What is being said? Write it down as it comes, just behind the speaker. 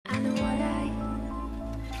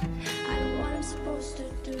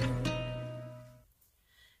Hey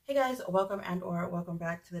guys, welcome and or welcome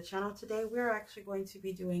back to the channel. Today we're actually going to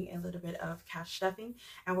be doing a little bit of cash stuffing,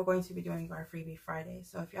 and we're going to be doing our Freebie Friday.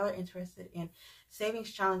 So if y'all are interested in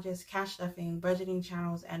savings challenges, cash stuffing, budgeting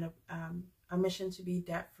channels, and a mission to be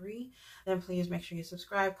debt free, then please make sure you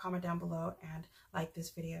subscribe, comment down below, and like this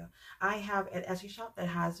video. I have an Etsy shop that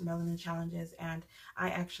has melanin challenges, and I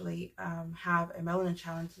actually have a melanin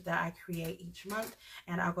challenge that I create each month,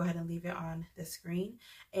 and I'll go ahead and leave it on the screen.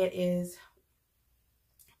 It is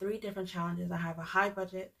 3 different challenges. I have a high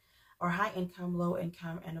budget or high income, low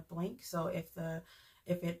income, and a blank. So if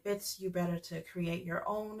it fits you better to create your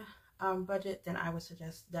own budget, then I would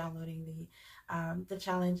suggest downloading the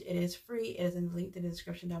challenge. It is free. It is in the link in the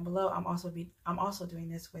description down below. I'm also doing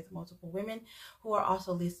this with multiple women who are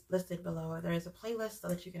also listed below. There is a playlist so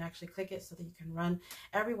that you can actually click it so that you can run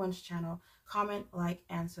everyone's channel, comment, like,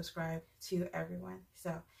 and subscribe to everyone.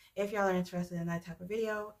 So if y'all are interested in that type of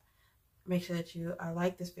video, make sure that you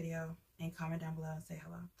like this video and comment down below and say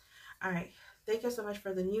hello. All right. Thank you so much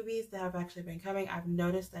for the newbies that have actually been coming. I've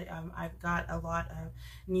noticed that I've got a lot of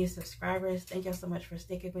new subscribers. Thank you so much for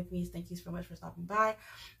sticking with me. Thank you so much for stopping by.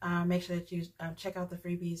 Make sure that you check out the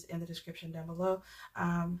freebies in the description down below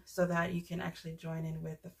so that you can actually join in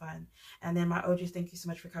with the fun. And then my OGs, thank you so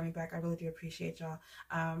much for coming back. I really do appreciate y'all.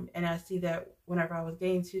 And I see that whenever I was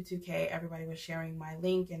getting to 2K, everybody was sharing my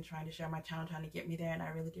link and trying to share my channel, trying to get me there. And I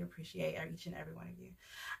really do appreciate each and every one of you.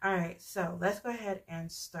 All right, so let's go ahead and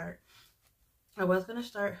start. I was going to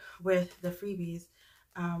start with the freebies.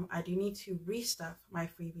 I do need to restuff my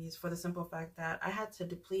freebies for the simple fact that I had to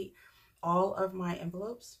deplete all of my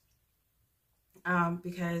envelopes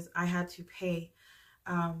because I had to pay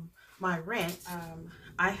my rent.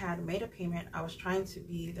 I had made a payment. I was trying to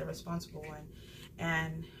be the responsible one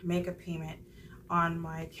and make a payment on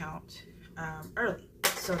my account early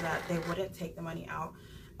so that they wouldn't take the money out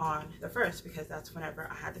on the 1st, because that's whenever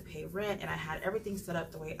I had to pay rent, and I had everything set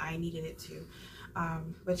up the way I needed it to,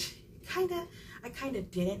 which I kind of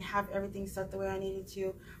didn't have everything set the way I needed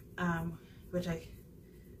to, which I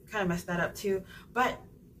kind of messed that up too. But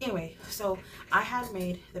anyway, so I had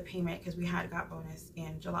made the payment because we had got bonus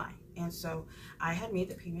in July, and so I had made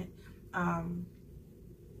the payment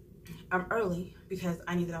early because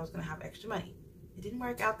I knew that I was going to have extra money. It didn't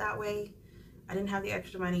work out that way. I didn't have the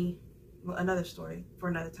extra money. Well, another story for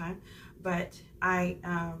another time, but I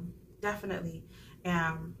definitely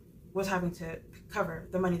was having to cover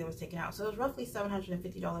the money that was taken out. So it was roughly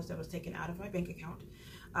 $750 that was taken out of my bank account.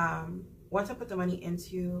 Once I put the money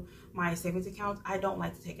into my savings account, I don't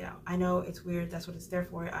like to take it out. I know it's weird. That's what it's there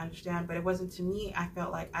for. I understand, but it wasn't to me. I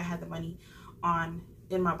felt like I had the money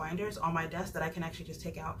in my binders on my desk that I can actually just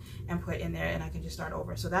take out and put in there, and I can just start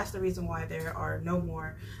over. So that's the reason why there are no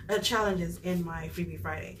more challenges in my Freebie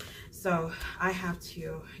Friday. So I have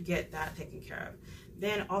to get that taken care of.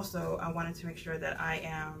 Then also I wanted to make sure that I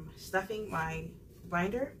am stuffing my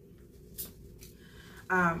binder,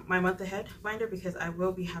 my month ahead binder, because I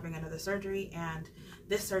will be having another surgery, and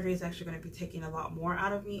this surgery is actually going to be taking a lot more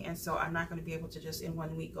out of me, and so I'm not going to be able to just in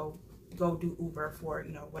 1 week go do Uber for,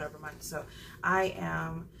 you know, whatever month. So I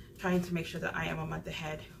am trying to make sure that I am a month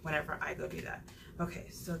ahead whenever I go do that. Okay,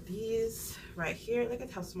 so these right here, look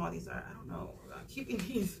at how small these are. I don't know about keeping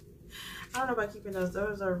these. I don't know about keeping those.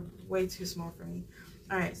 Those are way too small for me.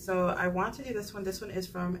 All right, so I want to do this one. This one is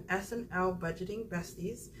from S&L Budgeting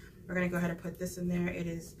Besties. We're gonna go ahead and put this in there. It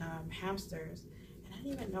is hamsters, and I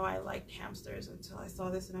didn't even know I liked hamsters until I saw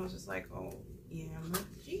this, and I was just like, oh,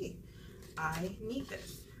 EMG, I need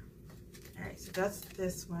this. All right, so that's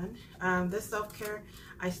this one. This self-care,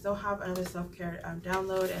 I still have another self-care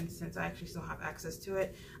download, and since I actually still have access to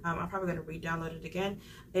it, I'm probably going to re-download it again.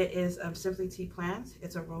 It is Simply Tea Plans.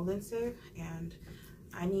 It's a roll-in save, and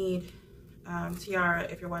I need, Tiara,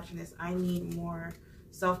 if you're watching this, I need more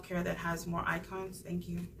self-care that has more icons. Thank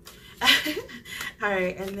you. All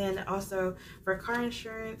right, and then also for car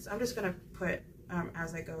insurance, I'm just going to put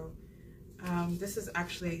as I go. This is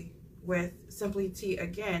actually with Simply Tea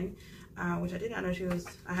again, which I did not know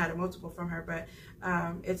I had a multiple from her, but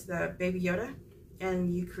it's the Baby Yoda,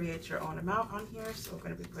 and you create your own amount on here. So we're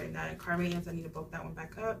going to be putting that in car maintenance. I need to bulk that one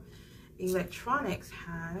back up. Electronics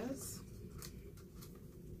has,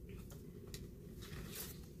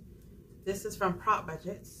 this is from Prop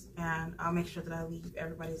Budgets, and I'll make sure that I leave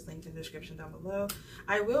everybody's link in the description down below.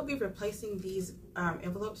 I will be replacing these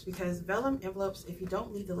envelopes, because vellum envelopes, if you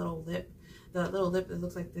don't leave the little lip that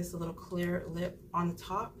looks like this, a little clear lip on the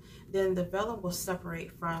top, then the vellum will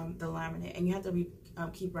separate from the laminate, and you have to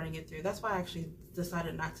keep running it through. That's why I actually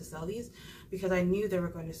decided not to sell these, because I knew they were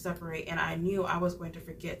going to separate, and I knew I was going to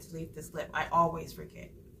forget to leave this lip. I always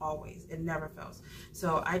forget. always. It never fails.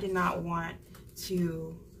 So I did not want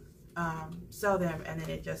to sell them and then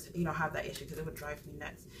it just, you know, have that issue because it would drive me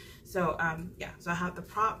nuts. So yeah, so I have the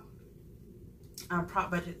prop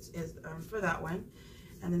budgets is for that one.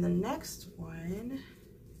 And then the next one,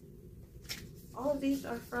 all of these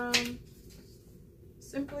are from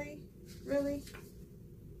Simply, really.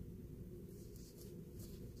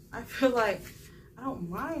 I feel like I don't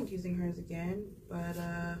mind using hers again, but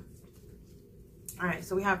all right,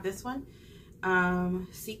 so we have this one,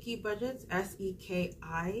 Seki budgets,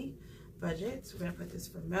 SEKI budgets. We're gonna put this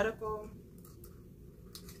for medical.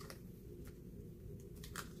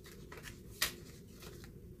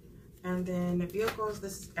 And then the vehicles,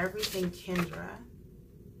 this is everything Kendra.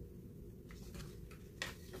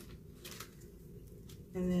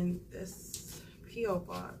 And then this P.O.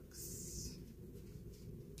 box.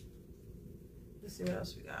 Let's see what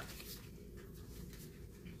else we got.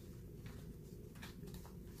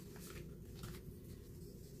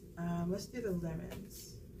 Let's do the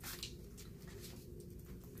lemons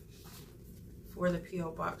for the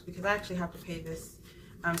P.O. box because I actually have to pay this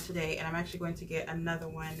today, and I'm actually going to get another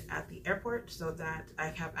one at the airport so that I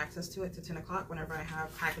have access to it to 10 o'clock whenever I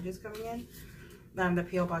have packages coming in. The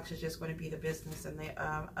P.O. box is just going to be the business, and the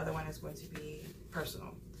other one is going to be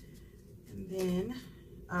personal. And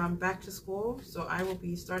then back to school. So I will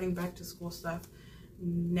be starting back to school stuff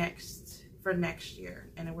for next year,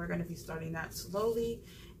 and we're going to be starting that slowly.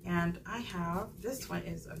 And I have, this one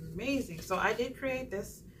is amazing. So I did create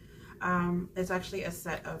this. It's actually a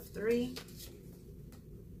set of 3.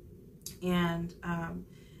 And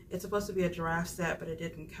it's supposed to be a giraffe set, but it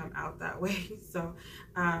didn't come out that way. So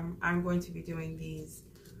I'm going to be doing these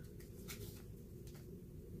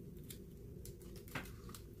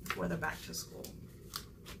for the back to school.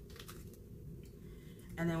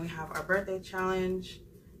 And then we have our birthday challenge,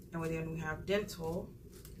 and then we have dental.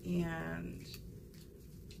 And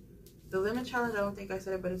the lemon challenge, I don't think I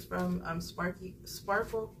said it, but it's from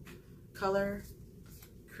Sparkle Color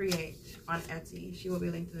Create on Etsy. She will be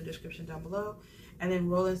linked in the description down below. And then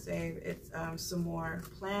Roll and Save, it's some more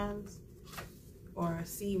plans, or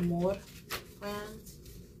see more plans.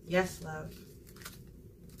 Yes, love.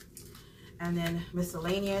 And then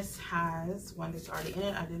Miscellaneous has one that's already in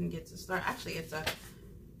it. I didn't get to start. Actually, it's a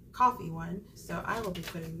coffee one. So I will be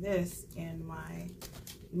putting this in my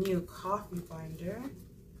new coffee binder.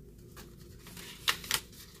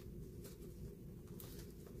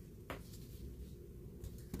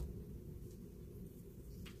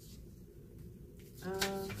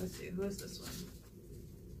 Let's see, who is this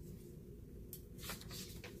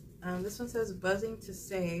one? This one says Buzzing to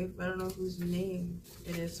Save, but I don't know whose name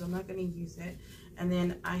it is, so I'm not going to use it. And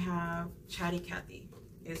then I have Chatty Cathy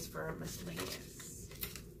is for Miscellaneous.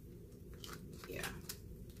 Yeah.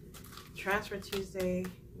 Transfer Tuesday.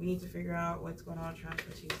 We need to figure out what's going on with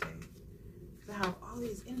Transfer Tuesday. Because I have all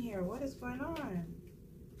these in here. What is going on?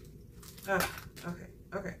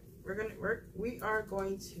 Okay. We are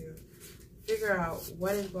going to figure out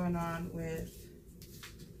what is going on with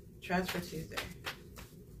Transfer Tuesday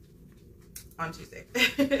on Tuesday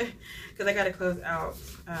because I gotta close out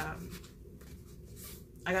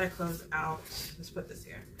let's put this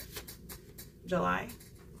here, July,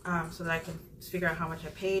 so that I can figure out how much I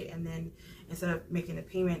paid, and then instead of making the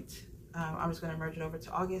payment, I'm just going to merge it over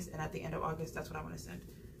to August, and at the end of August that's what I want to send.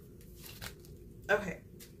 Okay,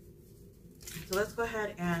 so let's go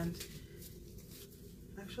ahead and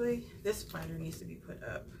actually, this binder needs to be put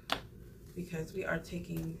up because we are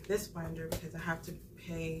taking this binder because I have to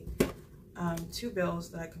pay 2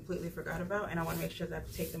 bills that I completely forgot about, and I want to make sure that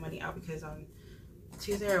I take the money out because on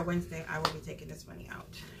Tuesday or Wednesday I will be taking this money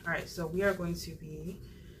out. All right, so we are going to be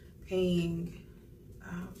paying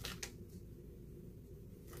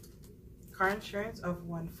car insurance of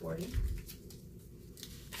 $140,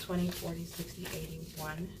 20, 40, 60, 80,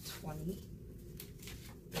 1, 20,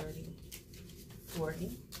 30,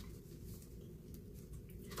 40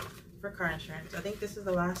 for car insurance. I think this is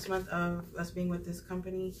the last month of us being with this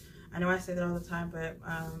company. I know I say that all the time, but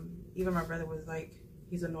even my brother was like,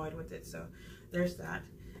 he's annoyed with it. So there's that.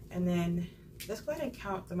 And then let's go ahead and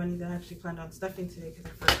count the money that I actually planned on stuffing today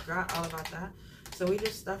because I forgot all about that. So we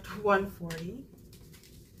just stuffed 140,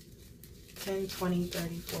 10, 20,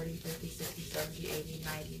 30, 40, 50, 60, 70, 80,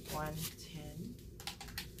 90, 110.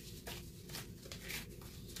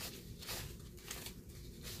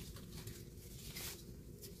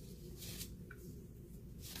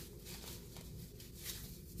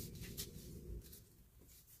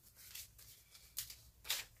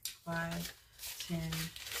 5, 10,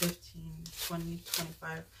 15, 20,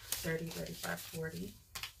 25, 30, 35, 40.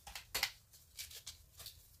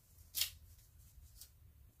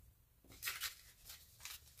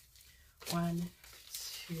 1,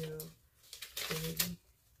 2,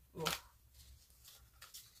 3,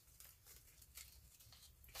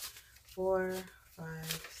 4,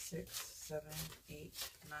 5, 6, 7, 8,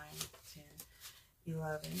 9, 10,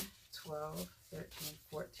 11, 12, 13,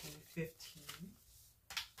 14, 15.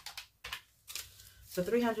 So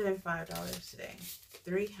 $305 today.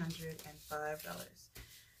 $305.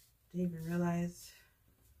 Didn't even realize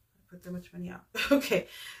I put that much money out. Okay,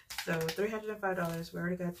 so $305. We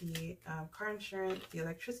already got the car insurance, the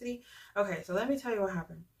electricity. Okay, so let me tell you what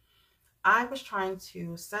happened. I was trying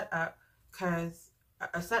to set up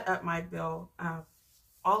my bill,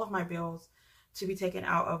 all of my bills to be taken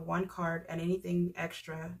out of one card, and anything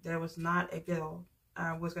extra that was not a bill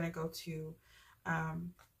was going to go to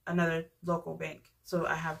another local bank. So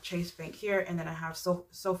I have Chase Bank here, and then I have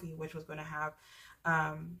Sophie, which was going to have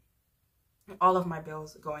all of my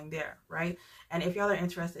bills going there, right? And if y'all are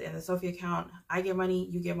interested in the Sophie account, I get money,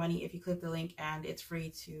 you get money if you click the link, and it's free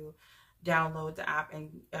to download the app.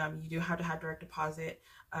 And you do have to have direct deposit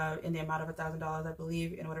in the amount of $1,000, I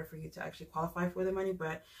believe, in order for you to actually qualify for the money.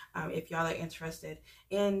 But if y'all are interested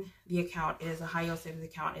in the account, it is a high yield savings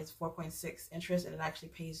account. It's 4.6 interest, and it actually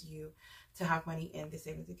pays you to have money in the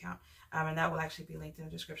savings account. And that will actually be linked in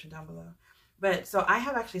the description down below. But so I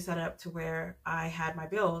have actually set up to where I had my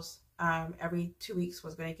bills every 2 weeks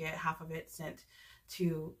was going to get half of it sent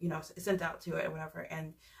to, sent out to it or whatever.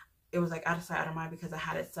 And it was like out of sight, out of mind, because I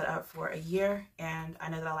had it set up for a year, and I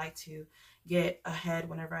know that I like to get ahead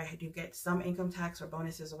whenever I do get some income tax or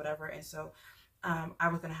bonuses or whatever. And so I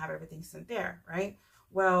was going to have everything sent there, right?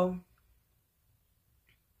 Well,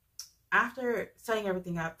 after setting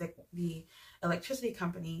everything up, the electricity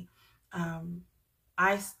company,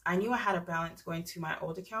 I knew I had a balance going to my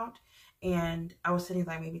old account, and I was sending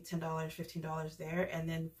like maybe $10, $15 there. And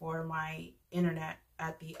then for my internet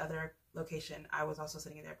at the other location, I was also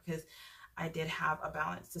sending it there because I did have a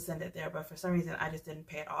balance to send it there. But for some reason, I just didn't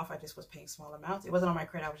pay it off. I just was paying small amounts. It wasn't on my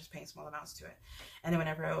credit. I was just paying small amounts to it. And then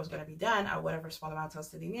whenever it was going to be done, whatever small amounts I was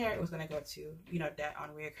sitting there, it was going to go to, debt on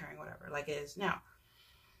reoccurring, whatever, like it is now.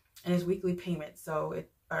 And it's weekly payment, or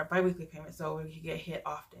bi-weekly payment, so you get hit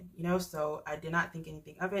often, so I did not think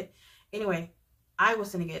anything of it. Anyway, I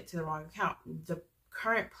was sending it to the wrong account. The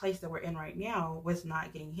current place that we're in right now was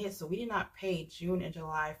not getting hit, so we did not pay June and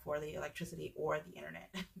July for the electricity or the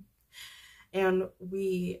internet. And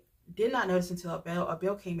we did not notice until a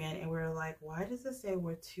bill came in, and we were like, why does it say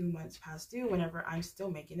we're 2 months past due whenever I'm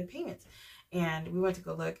still making the payments? And we went to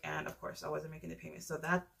go look, and of course I wasn't making the payments, so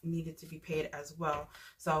that needed to be paid as well.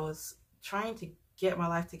 So I was trying to get my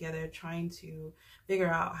life together, trying to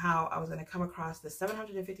figure out how I was going to come across the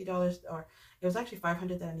 $750, or it was actually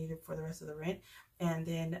 $500 that I needed for the rest of the rent. And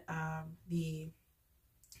then I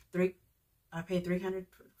paid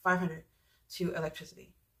 $500 to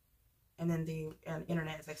electricity. And then the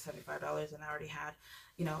internet is like $75, and I already had,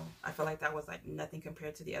 I feel like that was like nothing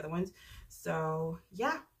compared to the other ones. So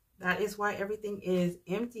yeah, that is why everything is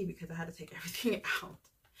empty, because I had to take everything out.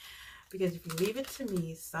 Because if you leave it to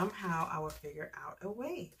me, somehow I will figure out a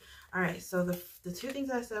way. All right, so the two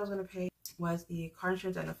things I said I was going to pay was the car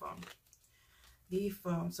insurance and the phone. The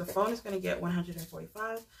phone. So phone is going to get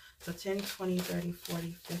 $145. So 10, 20, 30,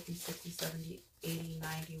 40, 50, 60, 70, 80,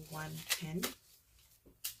 90, 110.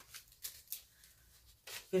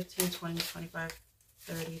 15, 20, 25,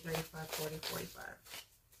 30, 35, 40, 45.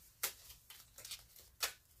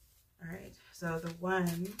 All right, so the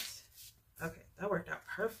ones, okay, that worked out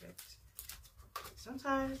perfect.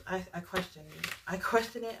 Sometimes I question it. I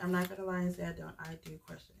question it. I'm not going to lie and say I don't. I do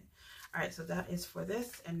question it. All right, so that is for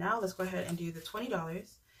this. And now let's go ahead and do the $20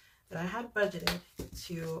 that I had budgeted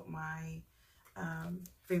to my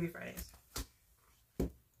Freebie Fridays.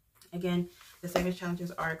 Again, the savings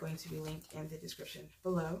challenges are going to be linked in the description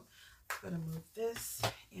below. I'm going to move this,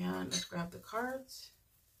 and let's grab the cards.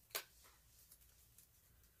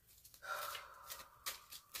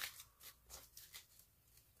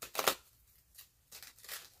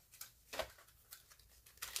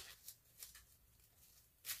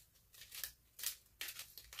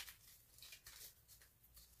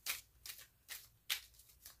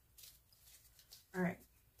 All right,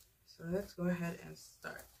 so let's go ahead and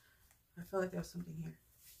start. I feel like there's something here.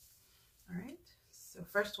 All right, so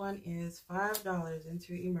first one is $5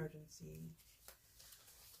 into emergency.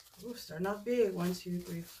 Ooh, starting off big. 1, 2,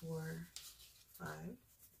 3, 4, 5.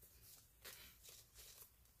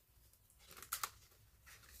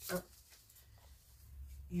 Oh,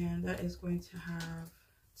 and that is going to have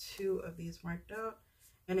 2 of these marked out.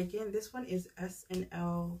 And again, this one is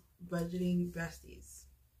SNL Budgeting Besties,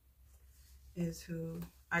 is who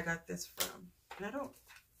I got this from. And I don't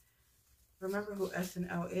remember who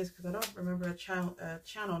SNL is, because I don't remember a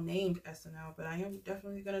channel named SNL, but I am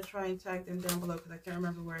definitely going to try and tag them down below because I can't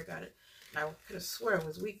remember where I got it. And I could have swore it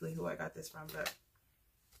was Weekly who I got this from, but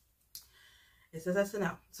it says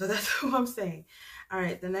SNL, so that's who I'm saying. All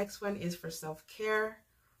right, the next one is for self-care.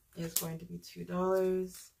 It's going to be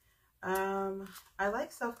 $2. I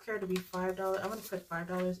like self-care to be $5. I'm going to put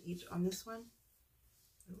 $5 each on this one.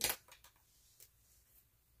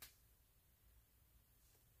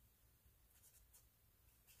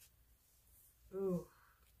 Ooh.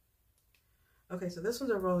 Okay, so this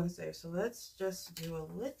one's a roll and save. So let's just do a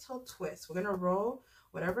little twist. We're gonna roll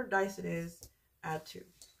whatever dice it is, add 2.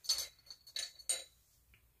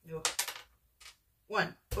 Ooh.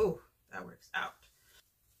 1. Ooh, that works out.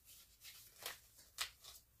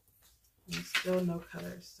 And still no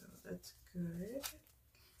colors, so that's good.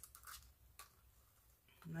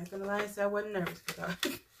 I'm not gonna lie and say I wasn't nervous because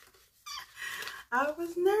I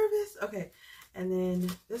was nervous. Okay, and then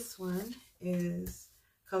this one is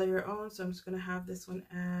color your own. So I'm just gonna have this one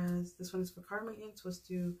as, this one is for card maintenance. Let's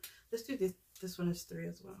do this one is 3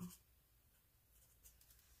 as well.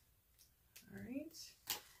 All right,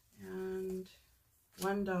 and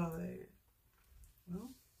 $1. Well,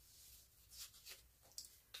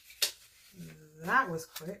 that was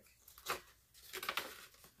quick.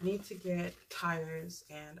 I need to get tires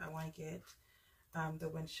and I want to get the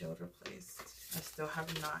windshield replaced. I still have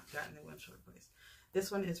not gotten the windshield replaced. This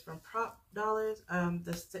one is from Prop Dollars.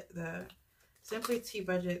 The Simply Tea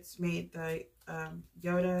Budgets made the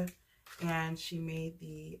Yoda, and she made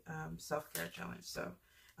the self-care challenge. So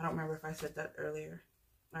I don't remember if I said that earlier.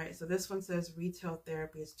 All right, so this one says retail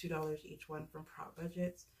therapy is $2 each one from Prop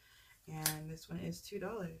Budgets, and this one is $2.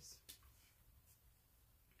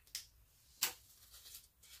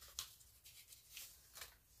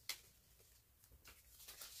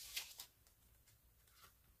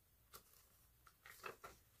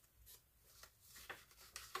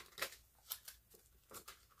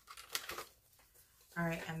 All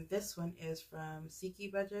right, and this one is from Siki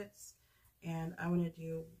Budgets, and I'm gonna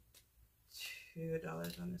do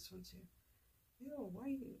 $2 on this one too. Ew, why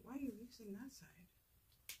are you using that side?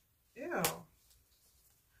 Ew.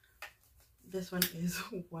 This one is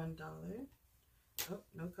 $1. Oh,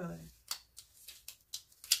 no color.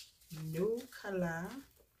 No color.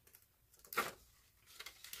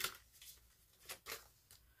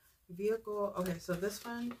 Vehicle. Okay, so this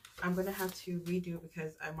one I'm gonna have to redo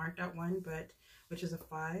because I marked out one, but which is a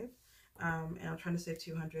 5. And I'm trying to save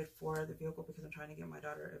 $200 for the vehicle because I'm trying to get my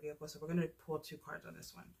daughter a vehicle. So we're gonna pull 2 cards on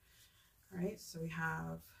this one. All right, so we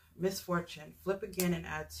have Misfortune. Flip again and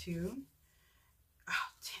add 2.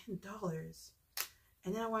 Oh, $10.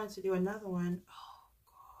 And then I wanted to do another one. Oh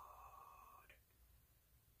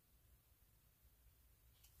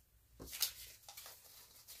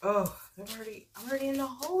God. Oh, I'm already in the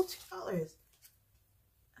whole $2.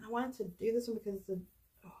 And I wanted to do this one because it's a,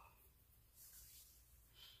 oh.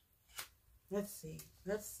 Let's see.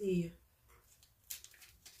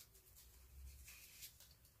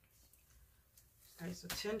 All right, so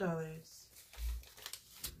 $10.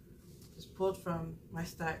 Just pulled from my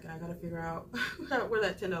stack, and I gotta figure out where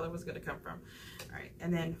that $10 was gonna come from. All right,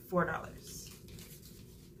 and then $4.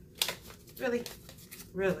 Really,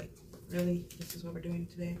 this is what we're doing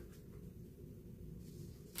today.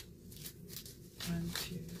 1,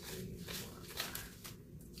 2, 3, 4,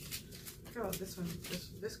 5. Oh, this one,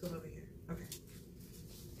 this goes over here. Okay.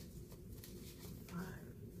 5.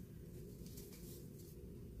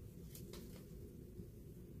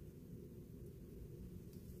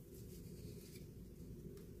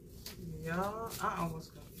 Y'all, I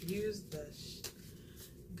almost confused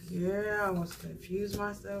I almost confused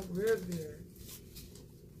myself real good.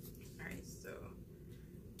 Alright, so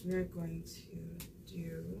we're going to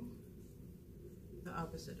do the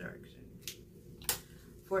opposite direction.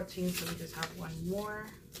 14, so we just have 1 more.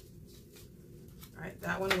 Alright,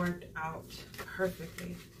 that one worked out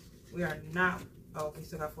perfectly. We are not, oh, we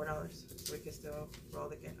still got $4, so we can still roll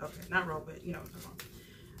again. Okay, not roll, but you know what I'm talking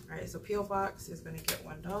about. Alright, so P.O. Box is going to get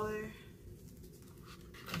 $1.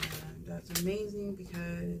 And that's amazing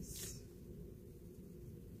because,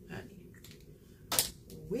 honey,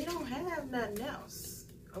 we don't have nothing else,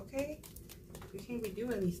 okay? We can't be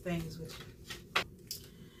doing these things with you.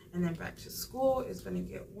 And then Back to School is going to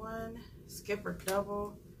get 1. Skip or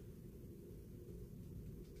double.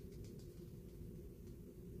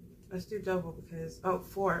 Let's do double because, oh,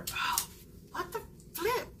 4. Oh, what the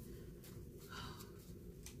flip?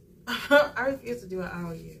 I refuse to do an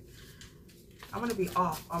IOU. I'm going to be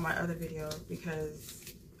off on my other video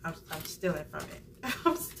because I'm stealing from it.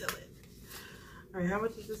 I'm stealing. All right, how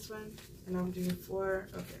much is this one? And I'm doing 4.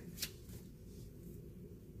 Okay.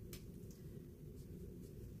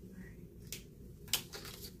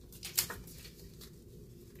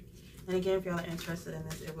 And again, if y'all are interested in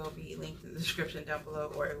this, it will be linked in the description down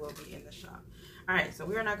below, or it will be in the shop. All right, so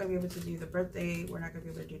we are not going to be able to do the birthday. We're not going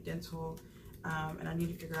to be able to do dental. And I need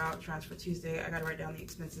to figure out Transfer Tuesday. I got to write down the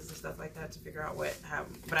expenses and stuff like that to figure out what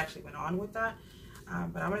actually went on with that.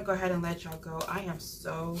 But I'm going to go ahead and let y'all go. I am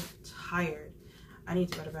so tired. I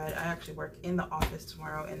need to go to bed. I actually work in the office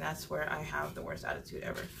tomorrow, and that's where I have the worst attitude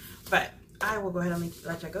ever. But I will go ahead and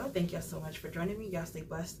let y'all go. Thank y'all so much for joining me. Y'all stay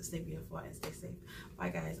blessed, stay beautiful, and stay safe. Bye,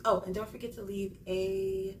 guys. Oh, and don't forget to leave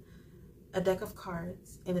a deck of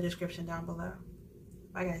cards in the description down below.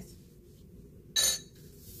 Bye, guys.